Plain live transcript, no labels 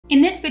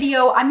In this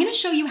video, I'm going to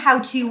show you how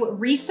to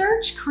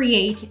research,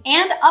 create,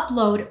 and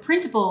upload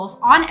printables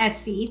on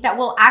Etsy that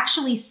will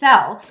actually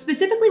sell.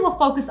 Specifically, we'll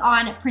focus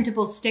on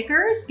printable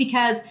stickers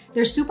because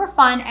they're super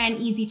fun and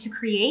easy to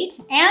create,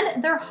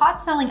 and they're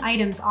hot selling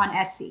items on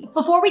Etsy.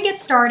 Before we get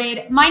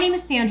started, my name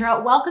is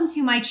Sandra. Welcome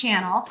to my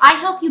channel. I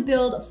help you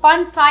build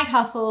fun side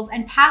hustles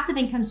and passive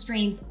income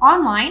streams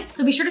online,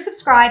 so be sure to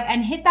subscribe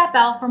and hit that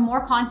bell for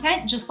more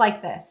content just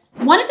like this.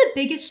 One of the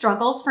biggest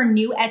struggles for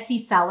new Etsy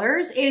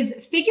sellers is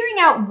figuring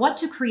out what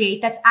to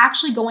create that's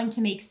actually going to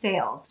make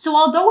sales. So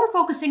although we're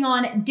focusing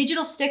on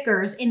digital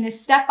stickers in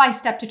this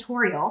step-by-step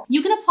tutorial,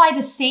 you can apply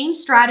the same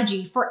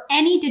strategy for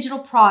any digital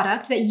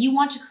product that you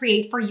want to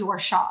create for your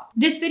shop.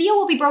 This video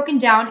will be broken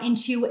down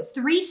into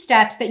 3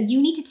 steps that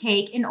you need to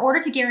take in order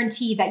to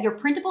guarantee that your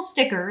printable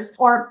stickers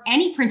or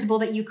any printable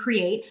that you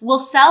create will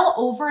sell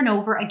over and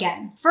over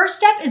again. First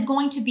step is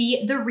going to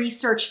be the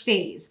research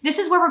phase. This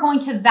is where we're going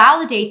to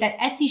validate that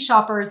Etsy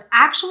shoppers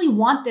actually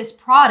want this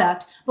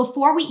product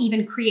before we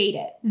even create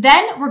it.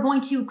 Then we're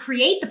going to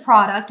create the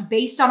product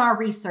based on our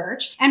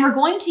research, and we're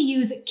going to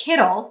use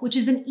Kittl, which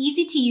is an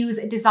easy to use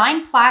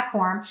design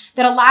platform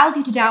that allows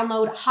you to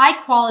download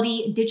high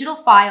quality digital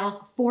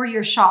files for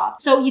your shop.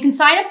 So you can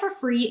sign up for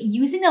free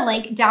using the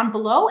link down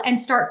below and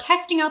start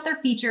testing out their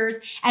features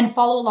and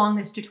follow along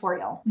this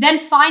tutorial. Then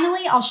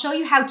finally, I'll show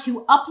you how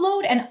to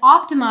upload and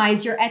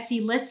optimize your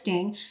Etsy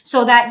listing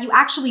so that you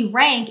actually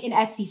rank in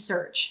Etsy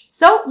search.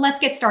 So let's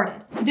get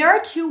started. There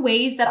are 2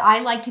 ways that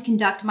I like to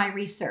conduct my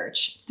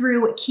research: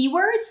 through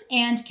keywords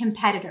and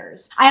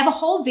competitors. I have a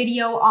whole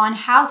video on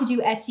how to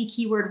do Etsy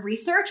keyword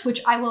research,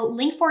 which I will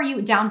link for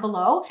you down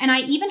below. And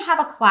I even have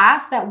a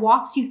class that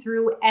walks you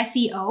through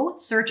SEO,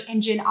 search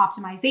engine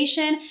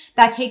optimization,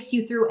 that takes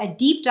you through a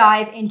deep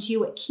dive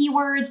into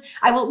keywords.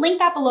 I will link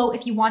that below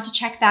if you want to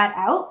check that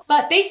out.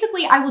 But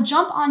basically, I will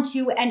jump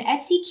onto an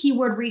Etsy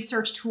keyword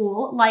research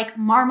tool like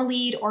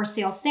Marmalade or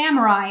Sales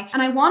Samurai,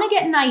 and I want to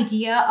get an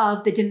idea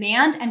of the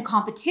demand and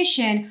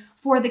competition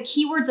for the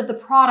keywords of the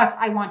products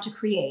I want to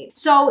create.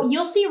 So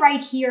you'll see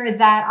right here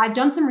that I've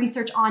done some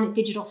research on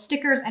digital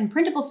stickers and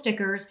printable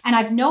stickers, and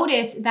I've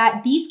noticed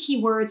that these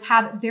keywords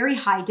have very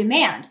high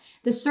demand.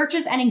 The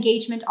searches and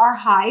engagement are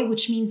high,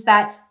 which means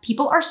that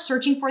people are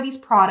searching for these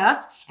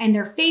products and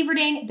they're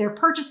favoriting, they're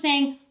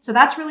purchasing. So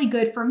that's really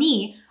good for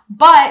me.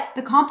 But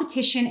the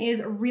competition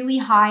is really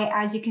high,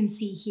 as you can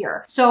see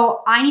here.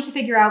 So I need to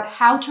figure out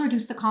how to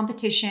reduce the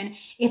competition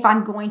if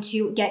I'm going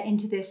to get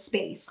into this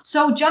space.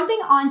 So jumping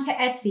onto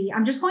Etsy,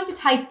 I'm just going to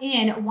type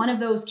in one of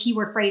those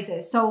keyword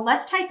phrases. So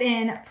let's type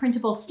in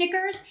printable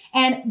stickers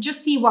and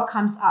just see what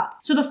comes up.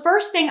 So the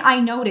first thing I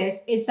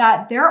notice is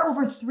that there are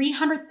over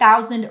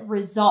 300,000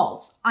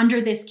 results under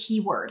this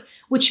keyword,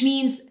 which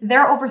means there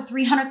are over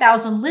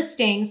 300,000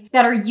 listings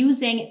that are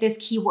using this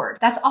keyword.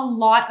 That's a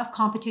lot of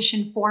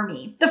competition for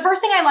me. The first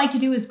thing I like to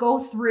do is go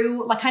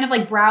through, kind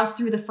of browse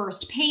through the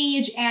first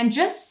page and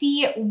just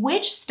see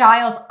which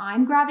styles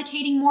I'm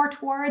gravitating more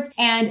towards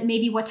and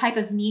maybe what type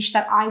of niche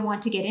that I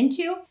want to get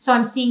into. So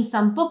I'm seeing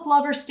some book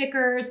lover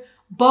stickers,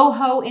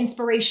 boho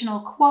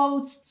inspirational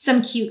quotes,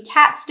 some cute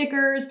cat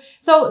stickers.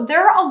 So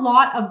there are a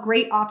lot of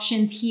great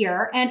options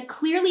here, and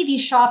clearly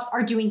these shops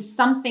are doing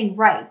something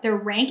right. They're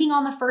ranking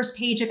on the first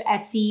page of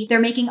Etsy. They're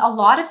making a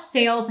lot of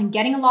sales and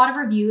getting a lot of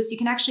reviews. You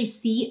can actually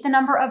see the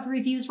number of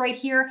reviews right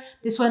here.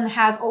 This one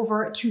has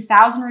over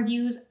 2,000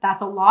 reviews.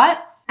 That's a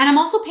lot. And I'm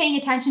also paying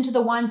attention to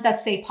the ones that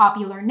say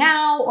popular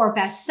now or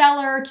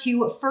bestseller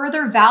to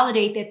further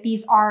validate that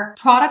these are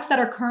products that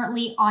are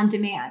currently on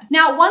demand.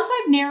 Now, once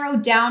I've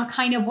narrowed down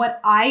kind of what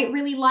I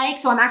really like,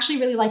 so I'm actually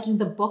really liking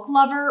the book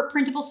lover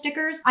printable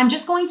stickers, I'm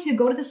just going to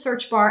go to the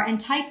search bar and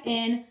type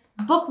in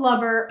book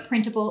lover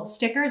printable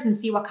stickers and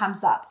see what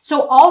comes up.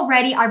 So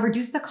already I've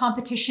reduced the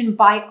competition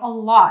by a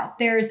lot.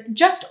 There's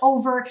just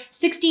over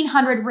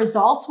 1,600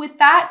 results with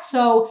that.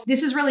 So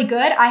this is really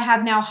good. I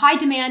have now high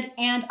demand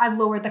and I've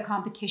lowered the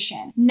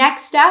competition.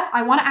 Next step,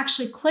 I want to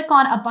actually click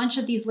on a bunch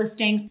of these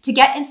listings to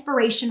get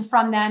inspiration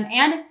from them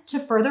and to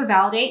further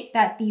validate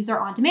that these are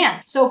on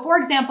demand. So for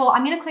example,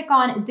 I'm going to click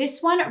on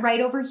this one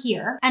right over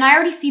here, and I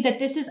already see that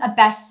this is a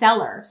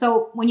bestseller.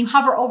 So when you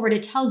hover over it,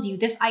 it tells you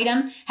this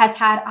item has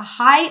had a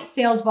high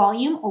sales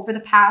volume over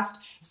the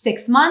past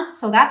 6 months.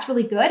 So that's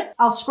really good.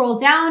 I'll scroll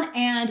down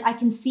and I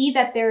can see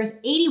that there's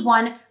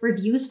 81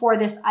 reviews for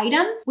this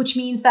item, which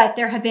means that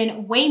there have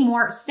been way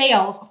more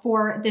sales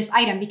for this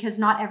item because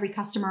not every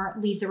customer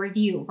leaves a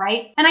review,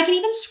 right? And I can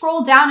even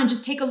scroll down and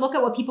just take a look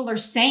at what people are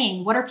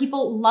saying. What are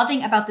people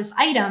loving about this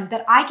item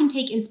that I can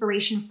take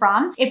inspiration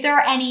from? If there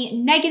are any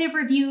negative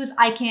reviews,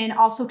 I can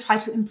also try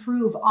to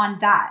improve on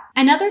that.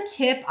 Another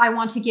tip I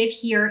want to give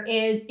here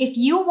is if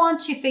you want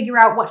to figure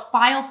out what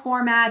file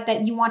format format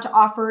that you want to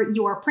offer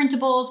your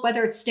printables,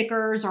 whether it's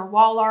stickers or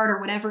wall art or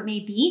whatever it may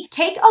be,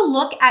 take a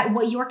look at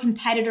what your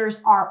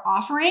competitors are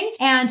offering.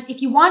 And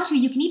if you want to,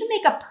 you can even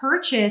make a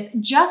purchase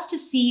just to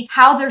see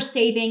how they're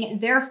saving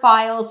their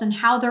files and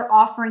how they're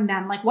offering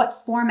them, like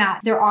what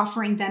format they're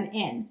offering them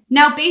in.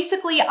 Now,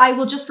 basically, I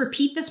will just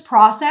repeat this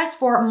process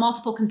for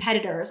multiple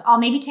competitors. I'll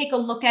maybe take a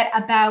look at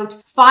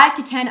about 5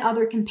 to 10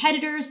 other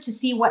competitors to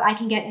see what I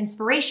can get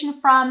inspiration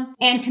from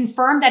and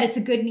confirm that it's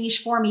a good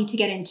niche for me to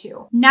get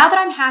into. Now that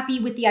I'm happy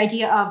with the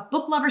idea of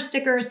book lover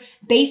stickers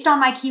based on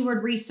my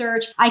keyword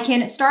research, I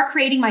can start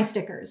creating my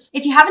stickers.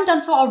 If you haven't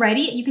done so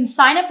already, you can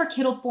sign up for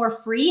Kittl for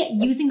free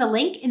using the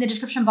link in the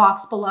description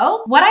box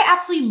below. What I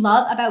absolutely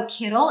love about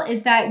Kittl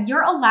is that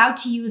you're allowed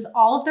to use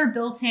all of their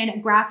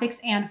built-in graphics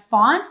and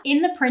fonts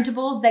in the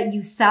printables that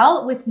you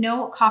sell with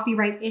no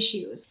copyright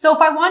issues. So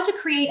if I want to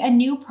create a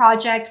new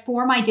project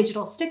for my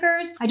digital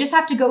stickers, I just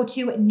have to go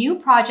to New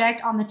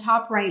Project on the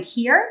top right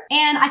here,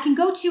 and I can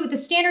go to the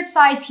standard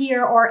size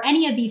here or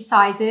any of these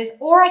sizes,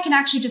 or I can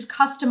actually just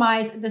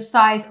customize the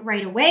size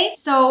right away.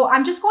 So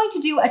I'm just going to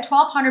do a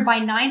 1200 by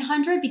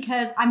 900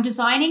 because I'm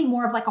designing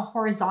more of like a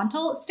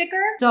horizontal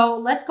sticker. So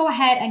let's go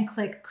ahead and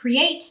click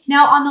Create.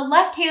 Now on the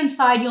left-hand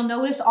side, you'll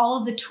notice all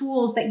of the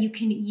tools that you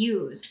can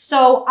use.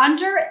 So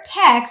under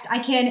text, I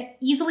can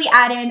easily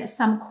add in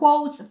some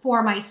quotes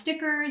for my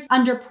stickers.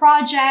 Under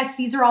projects,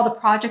 these are all the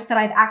projects that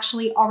I've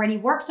actually already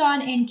worked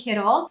on in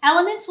Kittl.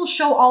 Elements will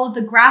show all of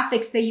the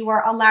graphics that you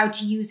are allowed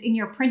to use in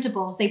your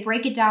printables. They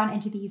break it down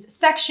into these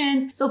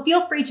sections. So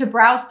feel free to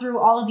browse through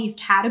all of these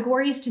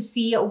categories to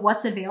see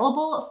what's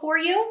available for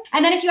you.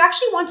 And then if you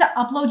actually want to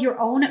upload your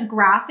own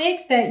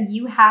graphics that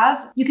you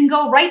have, you can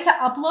go right to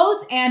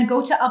uploads and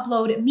go to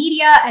upload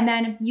media, and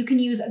then you can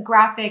use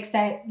graphics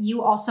that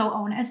you also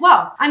own as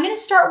well. I'm going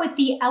to start with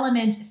the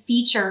elements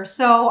feature.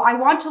 So I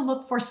want to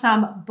look for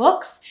some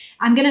books.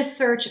 I'm going to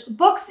search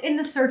books in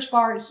the search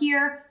bar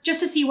here just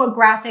to see what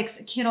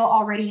graphics Kittl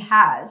already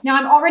has. Now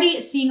I'm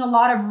already seeing a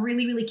lot of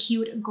really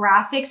cute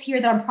graphics here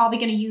that I'm probably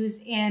going to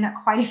use in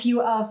quite a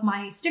few of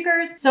my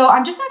stickers. So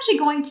I'm just actually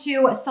going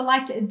to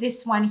select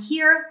this one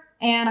here,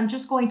 and I'm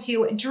just going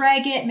to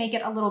drag it, make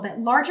it a little bit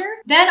larger.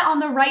 Then on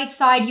the right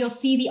side, you'll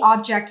see the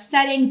object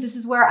settings. This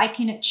is where I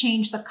can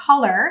change the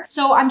color.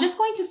 So I'm just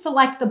going to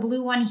select the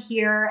blue one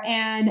here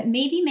and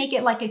maybe make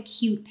it like a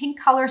cute pink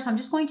color. So I'm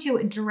just going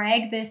to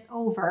drag this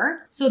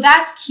over. So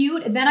that's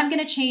cute. Then I'm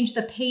gonna change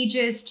the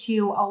pages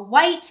to a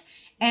white,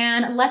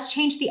 and let's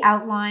change the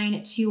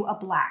outline to a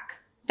black.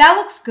 That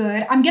looks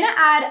good. I'm gonna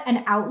add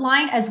an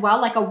outline as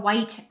well, like a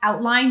white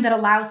outline that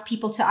allows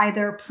people to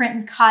either print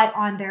and cut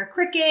on their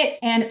Cricut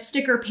and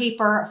sticker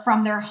paper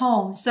from their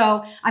home.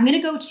 So I'm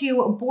gonna go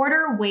to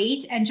border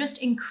weight and just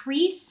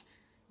increase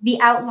the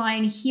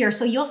outline here.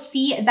 So you'll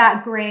see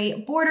that gray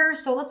border.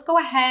 So let's go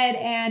ahead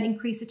and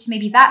increase it to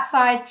maybe that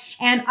size.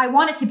 And I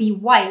want it to be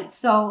white.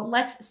 So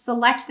let's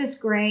select this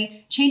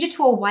gray, change it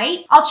to a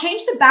white. I'll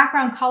change the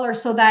background color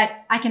so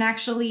that I can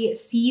actually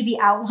see the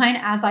outline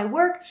as I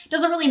work.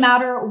 Doesn't really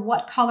matter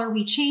what color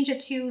we change it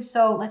to.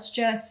 So let's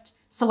just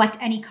select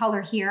any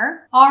color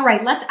here. All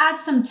right, let's add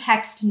some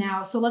text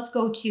now. So let's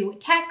go to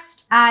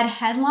text, add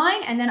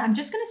headline, and then I'm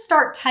just gonna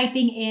start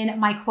typing in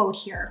my quote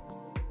here.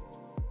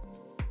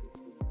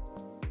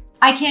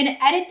 I can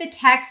edit the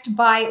text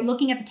by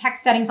looking at the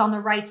text settings on the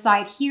right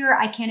side here.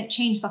 I can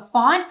change the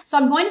font. So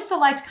I'm going to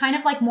select kind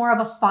of like more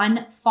of a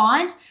fun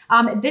font.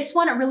 This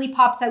one really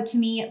pops out to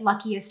me,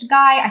 Luckiest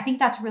Guy. I think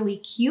that's really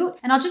cute.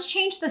 And I'll just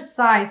change the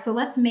size. So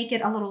let's make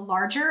it a little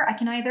larger. I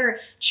can either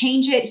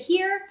change it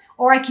here,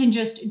 or I can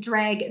just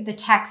drag the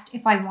text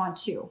if I want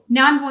to.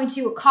 Now I'm going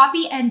to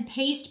copy and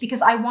paste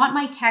because I want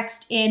my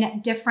text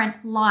in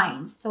different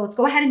lines. So let's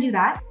go ahead and do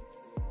that.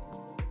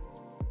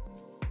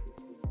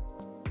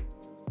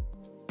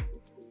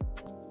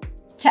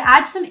 To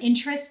add some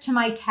interest to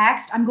my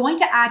text, I'm going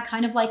to add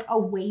kind of like a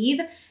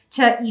wave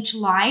to each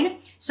line.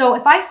 So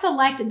if I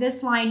select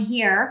this line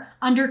here,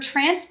 under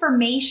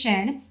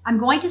transformation, I'm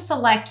going to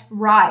select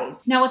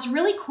rise. Now what's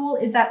really cool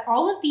is that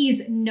all of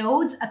these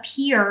nodes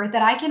appear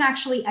that I can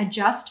actually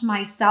adjust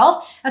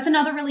myself. That's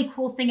another really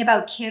cool thing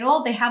about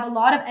Kittl. They have a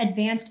lot of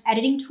advanced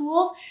editing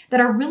tools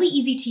that are really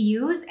easy to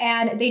use,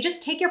 and they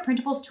just take your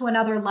printables to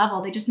another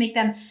level. They just make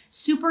them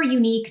super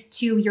unique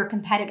to your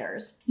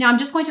competitors. Now I'm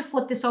just going to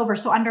flip this over.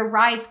 So under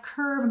rise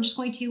curve, I'm just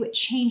going to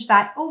change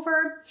that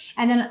over,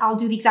 and then I'll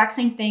do the exact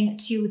same thing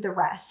to the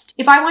rest.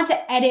 If I want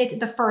to edit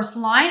the first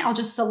line, I'll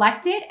just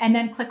select it and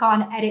then click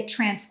on Edit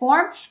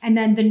Transform, and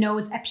then the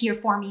nodes appear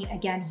for me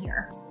again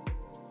here.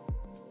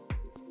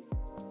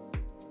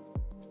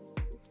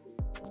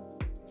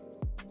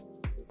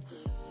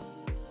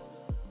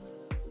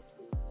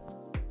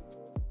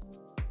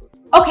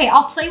 Okay,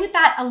 I'll play with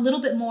that a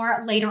little bit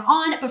more later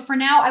on, but for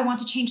now I want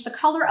to change the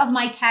color of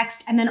my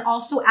text and then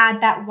also add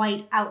that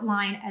white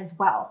outline as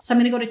well. So I'm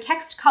gonna go to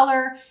text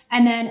color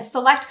and then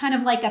select kind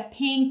of like a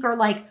pink or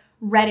like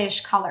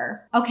reddish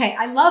color. Okay,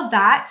 I love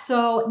that.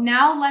 So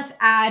now let's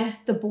add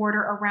the border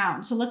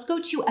around. So let's go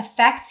to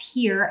effects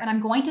here, and I'm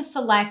going to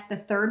select the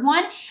third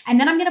one, and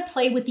then I'm gonna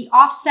play with the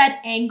offset,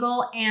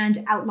 angle,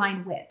 and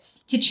outline width.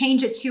 To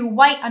change it to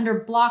white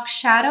under block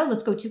shadow,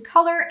 let's go to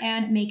color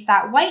and make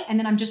that white. And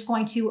then I'm just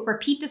going to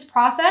repeat this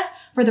process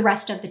for the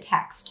rest of the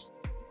text.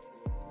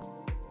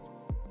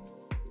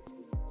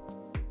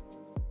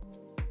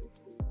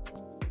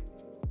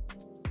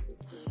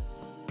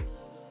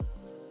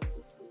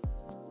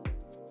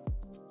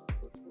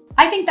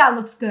 I think that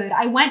looks good.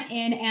 I went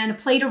in and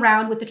played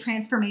around with the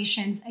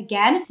transformations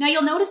again. Now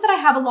you'll notice that I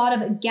have a lot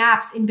of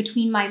gaps in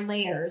between my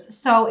layers.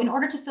 So in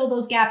order to fill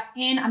those gaps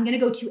in, I'm gonna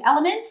go to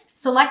elements,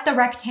 select the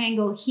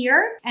rectangle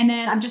here, and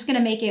then I'm just gonna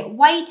make it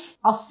white.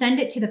 I'll send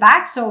it to the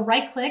back. So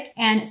right click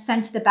and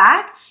send to the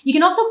back. You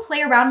can also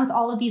play around with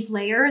all of these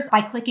layers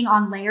by clicking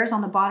on layers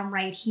on the bottom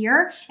right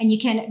here, and you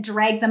can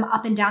drag them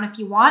up and down if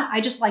you want.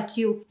 I just like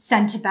to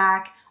send to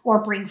back or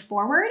bring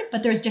forward,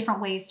 but there's different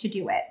ways to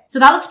do it. So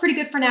that looks pretty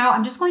good for now.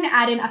 I'm just going to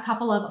add in a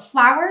couple of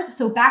flowers.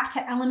 So back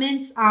to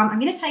elements, I'm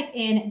gonna type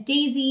in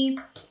daisy.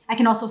 I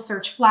can also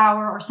search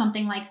flower or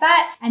something like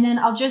that. And then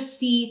I'll just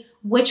see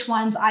which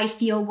ones I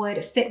feel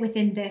would fit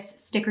within this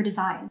sticker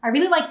design. I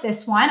really like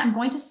this one. I'm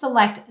going to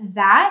select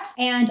that.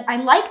 And I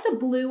like the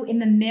blue in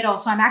the middle.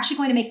 So I'm actually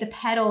going to make the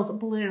petals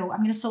blue.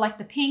 I'm gonna select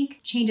the pink,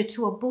 change it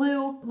to a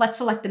blue. Let's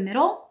select the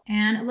middle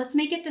and let's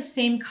make it the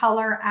same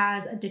color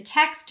as the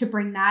text to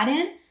bring that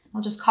in.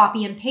 I'll just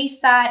copy and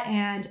paste that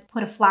and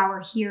put a flower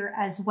here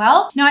as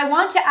well. Now I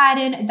want to add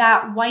in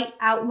that white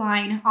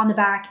outline on the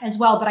back as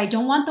well, but I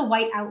don't want the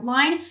white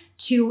outline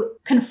to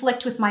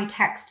conflict with my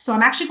text. So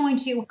I'm actually going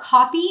to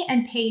copy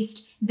and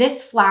paste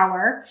this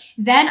flower.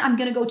 Then I'm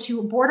gonna go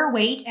to border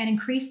weight and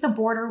increase the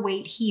border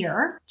weight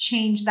here.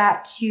 Change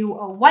that to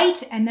a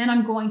white, and then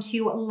I'm going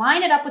to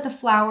line it up with the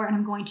flower and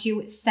I'm going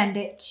to send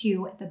it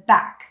to the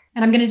back.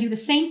 And I'm gonna do the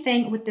same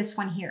thing with this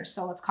one here.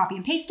 So let's copy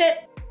and paste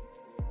it.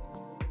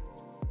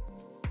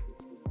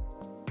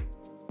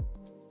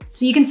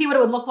 So you can see what it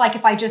would look like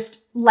if I just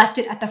left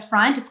it at the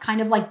front. It's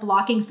kind of like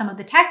blocking some of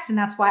the text, and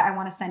that's why I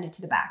want to send it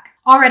to the back.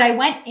 All right, I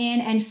went in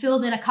and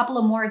filled in a couple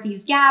of more of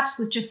these gaps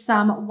with just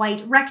some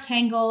white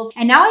rectangles.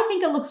 And now I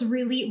think it looks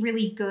really,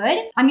 really good.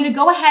 I'm gonna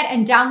go ahead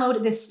and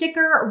download this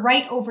sticker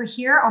right over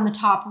here on the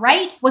top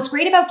right. What's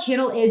great about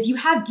Kittl is you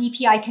have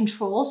DPI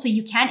control, so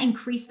you can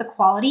increase the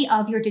quality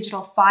of your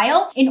digital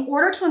file. In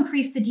order to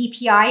increase the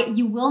DPI,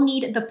 you will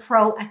need the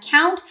Pro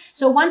account.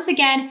 So once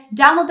again,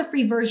 download the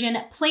free version,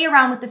 play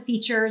around with the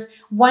features.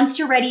 Once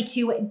you're ready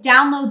to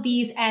download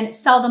these and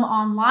sell them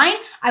online,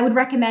 I would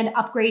recommend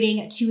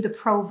upgrading to the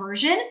Pro version.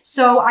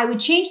 So I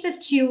would change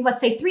this to, let's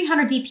say,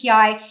 300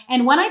 DPI.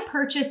 And when I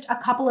purchased a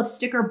couple of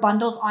sticker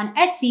bundles on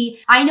Etsy,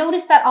 I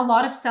noticed that a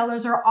lot of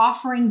sellers are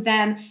offering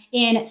them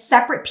in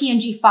separate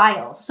PNG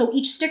files. So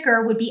each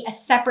sticker would be a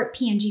separate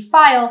PNG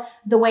file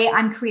the way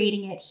I'm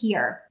creating it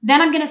here.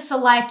 Then I'm going to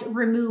select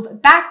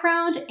remove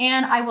background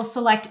and I will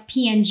select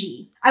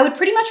PNG. I would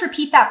pretty much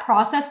repeat that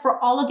process for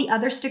all of the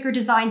other sticker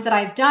designs that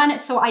I've done.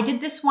 So I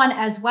did this one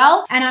as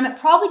well, and I'm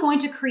probably going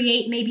to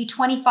create maybe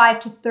 25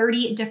 to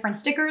 30 different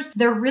stickers.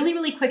 They're really,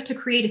 really quick to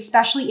create,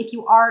 especially if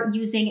you are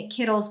using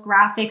Kittl's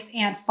graphics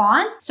and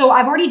fonts. So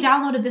I've already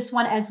downloaded this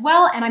one as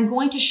well, and I'm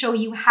going to show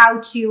you how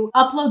to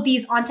upload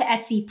these onto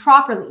Etsy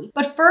properly.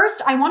 But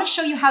first, I want to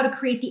show you how to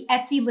create the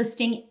Etsy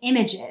listing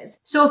images.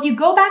 So if you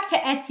go back to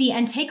Etsy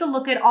and take a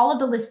look at all of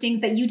the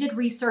listings that you did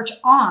research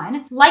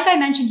on, like I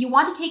mentioned, you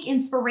want to take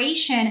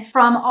inspiration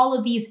from all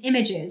of these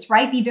images,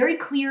 right? Be very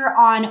clear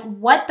on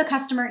what the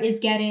customer is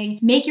getting.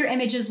 Make your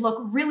images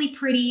look really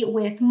pretty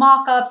with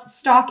mock-ups,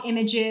 stock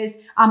images,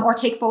 or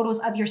take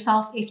photos of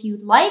yourself if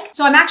you'd like.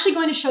 So I'm actually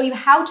going to show you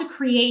how to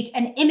create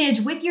an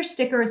image with your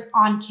stickers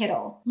on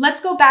Kittl.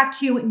 Let's go back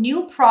to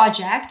new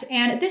project,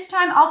 and this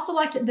time I'll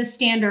select the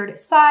standard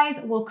size.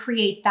 We'll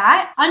create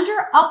that.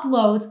 Under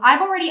uploads,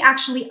 I've already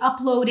actually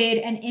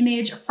uploaded an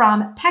image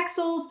from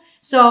Pexels.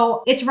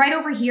 So it's right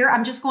over here.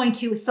 I'm just going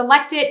to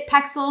select it.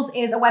 Pexels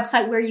is a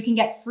website where you can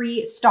get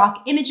free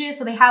stock images.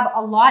 So they have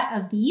a lot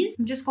of these.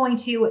 I'm just going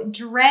to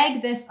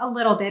drag this a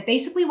little bit.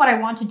 Basically what I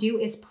want to do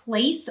is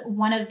place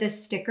one of the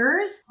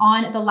stickers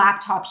on the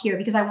laptop here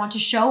because I want to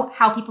show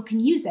how people can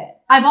use it.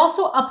 I've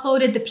also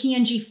uploaded the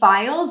PNG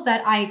files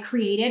that I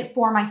created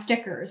for my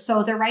stickers.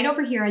 So they're right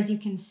over here, as you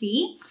can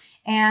see.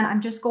 And I'm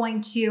just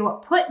going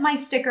to put my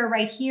sticker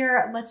right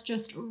here. Let's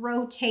just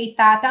rotate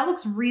that. That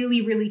looks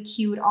really, really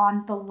cute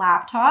on the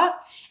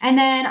laptop. And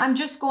then I'm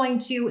just going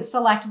to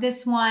select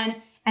this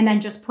one and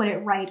then just put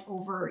it right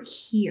over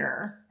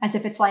here as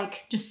if it's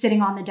like just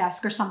sitting on the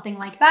desk or something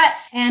like that.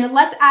 And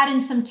let's add in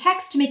some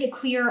text to make it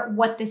clear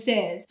what this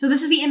is. So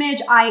this is the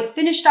image I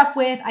finished up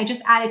with. I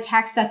just added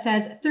text that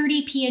says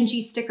 30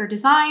 PNG sticker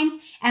designs,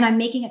 and I'm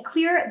making it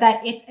clear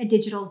that it's a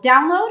digital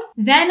download.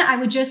 Then I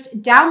would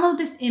just download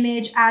this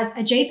image as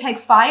a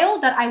JPEG file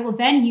that I will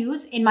then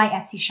use in my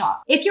Etsy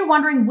shop. If you're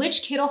wondering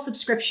which Kittl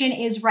subscription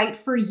is right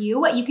for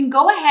you, you can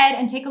go ahead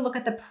and take a look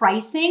at the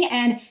pricing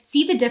and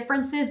see the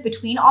differences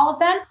between all of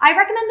them. I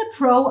recommend the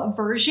Pro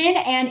version,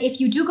 and if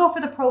you do do go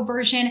for the pro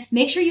version,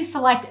 make sure you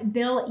select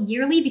bill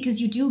yearly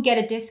because you do get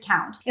a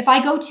discount. If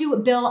I go to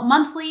bill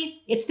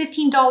monthly, it's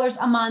 $15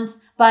 a month.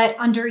 But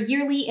under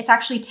yearly, it's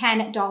actually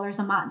 $10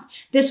 a month.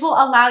 This will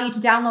allow you to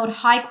download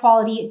high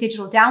quality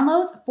digital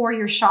downloads for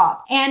your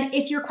shop. And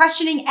if you're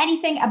questioning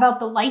anything about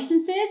the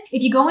licenses,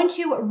 if you go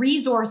into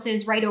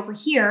resources right over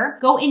here,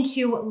 go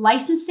into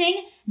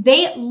licensing,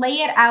 they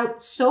lay it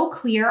out so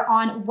clear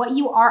on what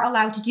you are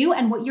allowed to do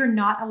and what you're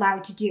not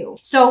allowed to do.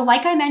 So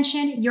like I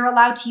mentioned, you're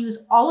allowed to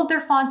use all of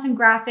their fonts and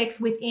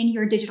graphics within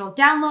your digital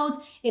downloads.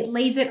 It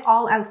lays it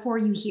all out for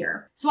you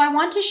here. So I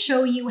want to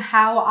show you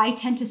how I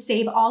tend to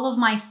save all of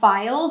my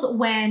files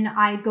when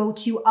I go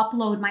to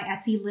upload my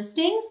Etsy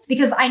listings,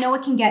 because I know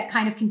it can get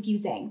kind of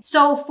confusing.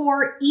 So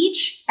for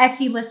each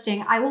Etsy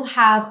listing, I will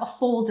have a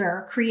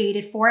folder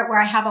created for it where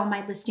I have all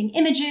my listing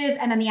images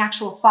and then the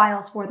actual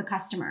files for the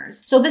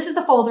customers. So this is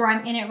the folder,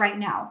 I'm in it right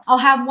now. I'll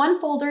have one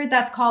folder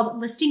that's called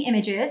listing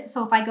images.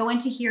 So if I go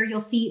into here, you'll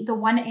see the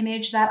one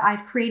image that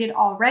I've created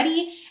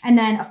already. And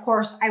then of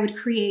course I would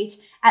create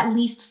at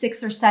least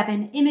 6 or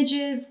 7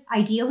 images,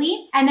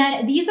 ideally. And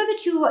then these are the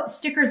 2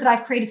 stickers that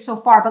I've created so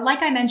far. But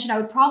like I mentioned, I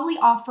would probably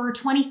offer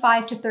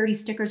 25 to 30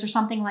 stickers or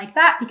something like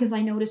that because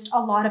I noticed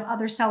a lot of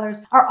other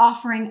sellers are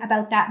offering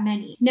about that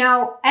many.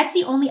 Now,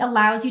 Etsy only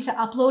allows you to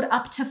upload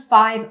up to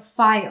 5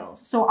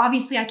 files. So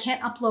obviously I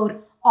can't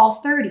upload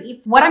all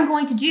 30. What I'm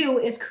going to do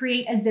is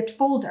create a zipped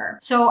folder.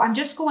 So I'm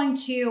just going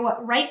to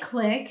right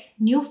click,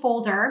 new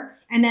folder,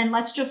 and then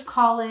let's just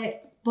call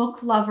it Book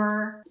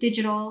Lover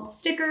Digital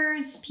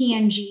Stickers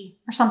PNG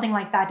or something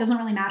like that. Doesn't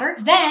really matter.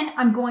 Then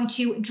I'm going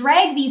to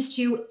drag these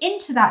 2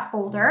 into that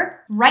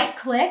folder, right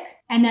click,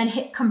 and then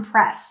hit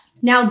compress.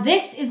 Now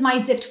this is my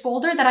zipped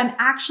folder that I'm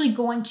actually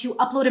going to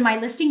upload in my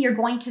listing. You're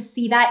going to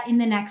see that in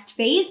the next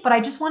phase, but I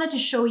just wanted to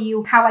show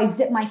you how I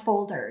zip my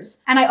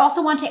folders. And I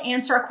also want to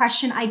answer a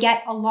question I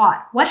get a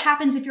lot. What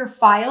happens if your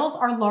files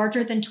are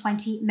larger than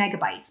 20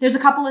 megabytes? There's a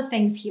couple of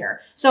things here.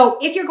 So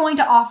if you're going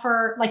to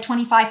offer like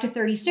 25 to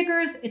 30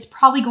 stickers, it's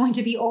probably going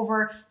to be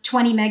over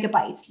 20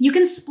 megabytes. You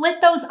can split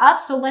those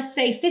up. So let's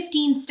say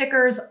 15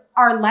 stickers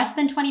are less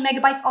than 20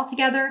 megabytes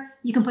altogether.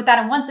 You can put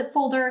that in one zip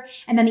folder,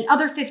 and then the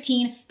other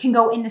 15 can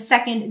go in the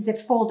second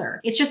zipped folder.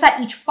 It's just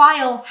that each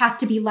file has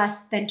to be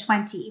less than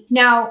 20.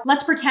 Now,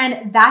 let's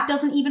pretend that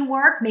doesn't even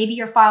work. Maybe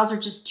your files are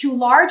just too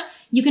large.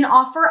 You can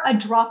offer a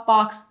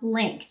Dropbox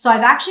link. So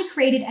I've actually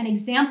created an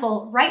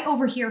example right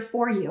over here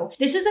for you.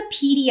 This is a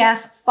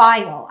PDF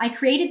file. I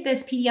created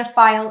this PDF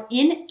file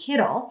in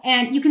Kittl,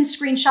 and you can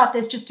screenshot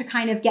this just to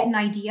kind of get an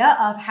idea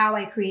of how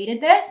I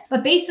created this.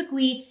 But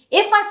basically,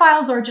 if my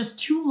files are just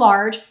too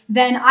large,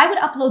 then I would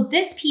upload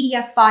this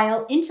PDF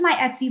file into my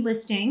Etsy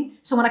listing.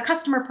 So when a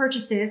customer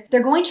purchases,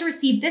 they're going to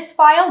receive this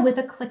file with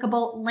a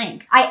clickable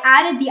link. I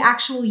added the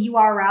actual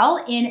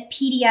URL in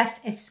PDF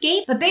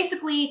Escape, but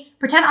basically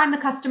pretend I'm the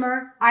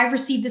customer. I've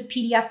received this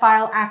PDF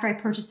file after I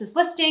purchased this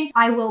listing.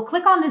 I will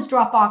click on this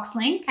Dropbox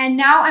link, and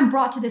now I'm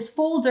brought to this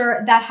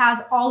folder that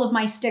has all of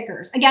my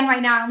stickers. Again,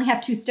 right now I only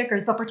have 2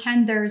 stickers, but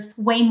pretend there's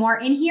way more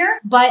in here.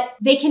 But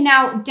they can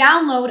now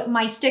download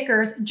my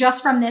stickers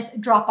just from this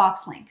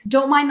Dropbox link.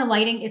 Don't mind the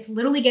lighting. It's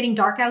literally getting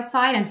dark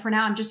outside, and for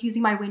now I'm just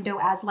using my window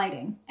as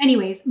lighting.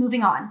 Anyways,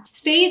 moving on.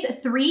 Phase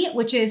 3,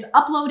 which is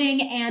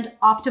uploading and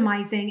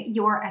optimizing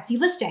your Etsy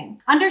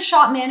listing. Under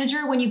Shop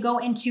Manager, when you go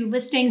into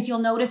listings, you'll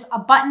notice a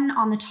button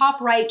on the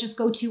top right. Just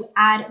go to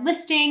Add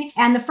Listing,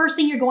 and the first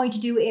thing you're going to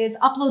do is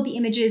upload the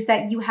images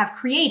that you have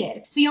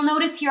created. So you'll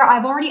notice here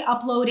I've already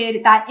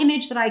uploaded that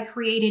image that I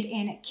created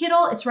in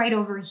Kittl. It's right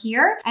over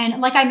here.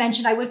 And like I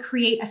mentioned, I would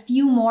create a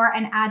few more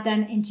and add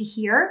them into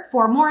here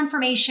for more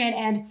information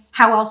and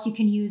how else you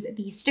can use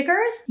these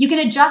stickers. You can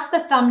adjust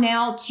the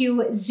thumbnail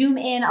to zoom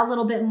in a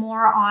little bit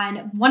more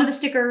on one of the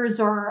stickers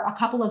or a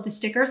couple of the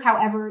stickers,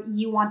 however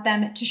you want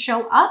them to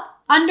show up.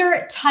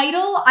 Under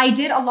title, I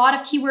did a lot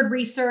of keyword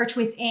research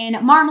within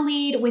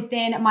Marmalade,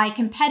 within my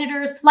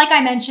competitors. Like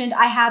I mentioned,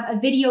 I have a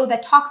video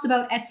that talks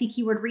about Etsy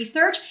keyword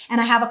research, and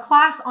I have a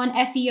class on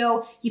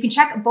SEO. You can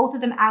check both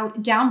of them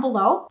out down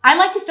below. I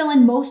like to fill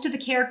in most of the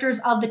characters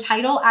of the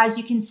title, as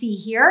you can see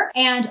here,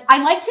 and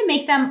I like to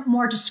make them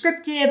more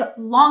descriptive,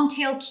 long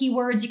tail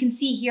keywords. You can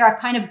see here, I've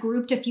kind of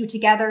grouped a few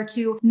together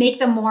to make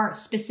them more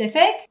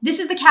specific. This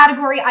is the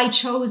category I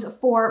chose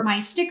for my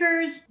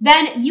stickers.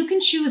 Then you can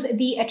choose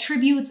the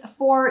attributes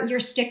for your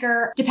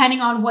sticker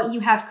depending on what you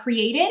have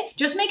created.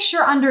 Just make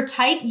sure under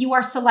type you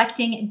are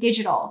selecting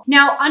digital.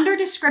 Now under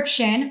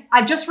description,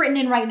 I've just written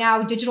in right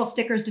now digital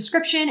stickers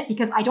description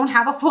because I don't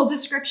have a full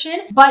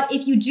description. But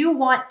if you do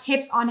want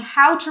tips on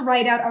how to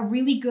write out a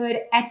really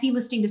good Etsy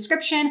listing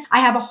description, I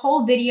have a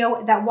whole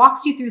video that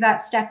walks you through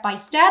that step by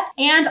step.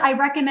 And I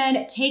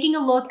recommend taking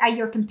a look at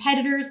your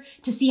competitors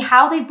to see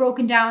how they've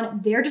broken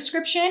down their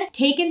description.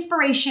 Take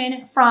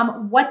inspiration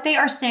from what they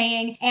are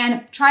saying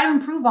and try to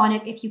improve on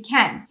it if you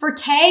can. For For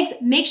tags,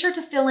 make sure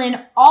to fill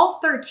in all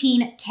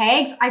 13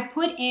 tags. I've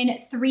put in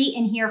 3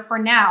 in here for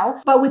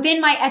now, but within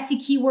my Etsy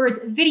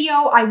keywords video,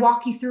 I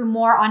walk you through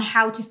more on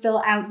how to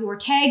fill out your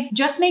tags.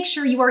 Just make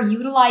sure you are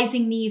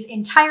utilizing these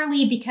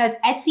entirely because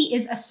Etsy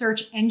is a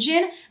search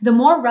engine. The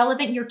more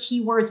relevant your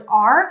keywords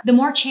are, the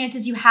more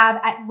chances you have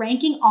at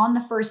ranking on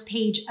the first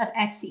page of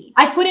Etsy.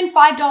 I put in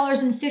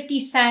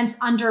 $5.50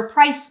 under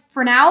price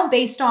for now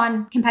based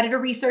on competitor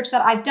research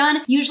that I've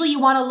done. Usually you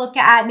want to look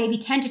at maybe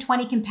 10 to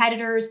 20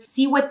 competitors,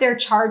 see what they're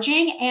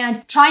charging,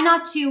 and try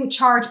not to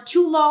charge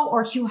too low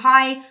or too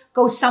high.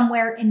 Go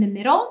somewhere in the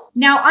middle.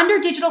 Now, under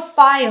digital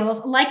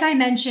files, like I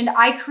mentioned,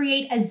 I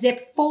create a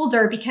zip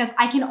folder because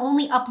I can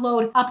only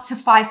upload up to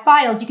 5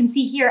 files. You can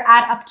see here,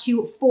 add up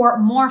to 4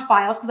 more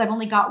files because I've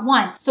only got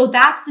 1. So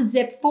that's the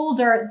zip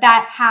folder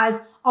that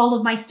has all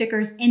of my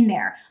stickers in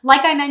there.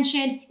 Like I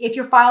mentioned, if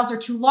your files are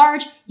too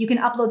large, you can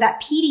upload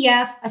that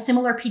PDF, a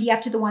similar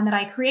PDF to the one that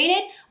I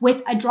created, with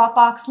a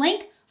Dropbox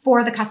link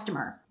for the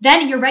customer.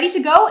 Then you're ready to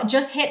go.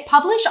 Just hit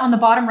publish on the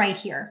bottom right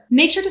here.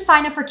 Make sure to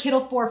sign up for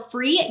Kittl for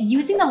free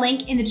using the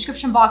link in the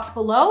description box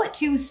below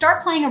to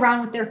start playing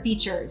around with their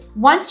features.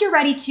 Once you're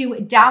ready to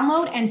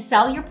download and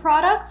sell your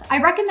products,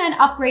 I recommend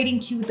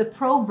upgrading to the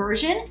Pro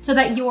version so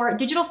that your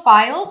digital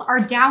files are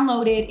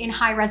downloaded in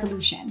high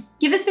resolution.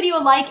 Give this video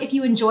a like if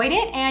you enjoyed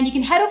it, and you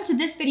can head over to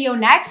this video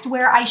next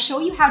where I show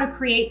you how to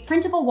create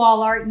printable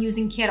wall art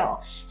using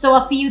Kittl. So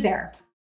I'll see you there.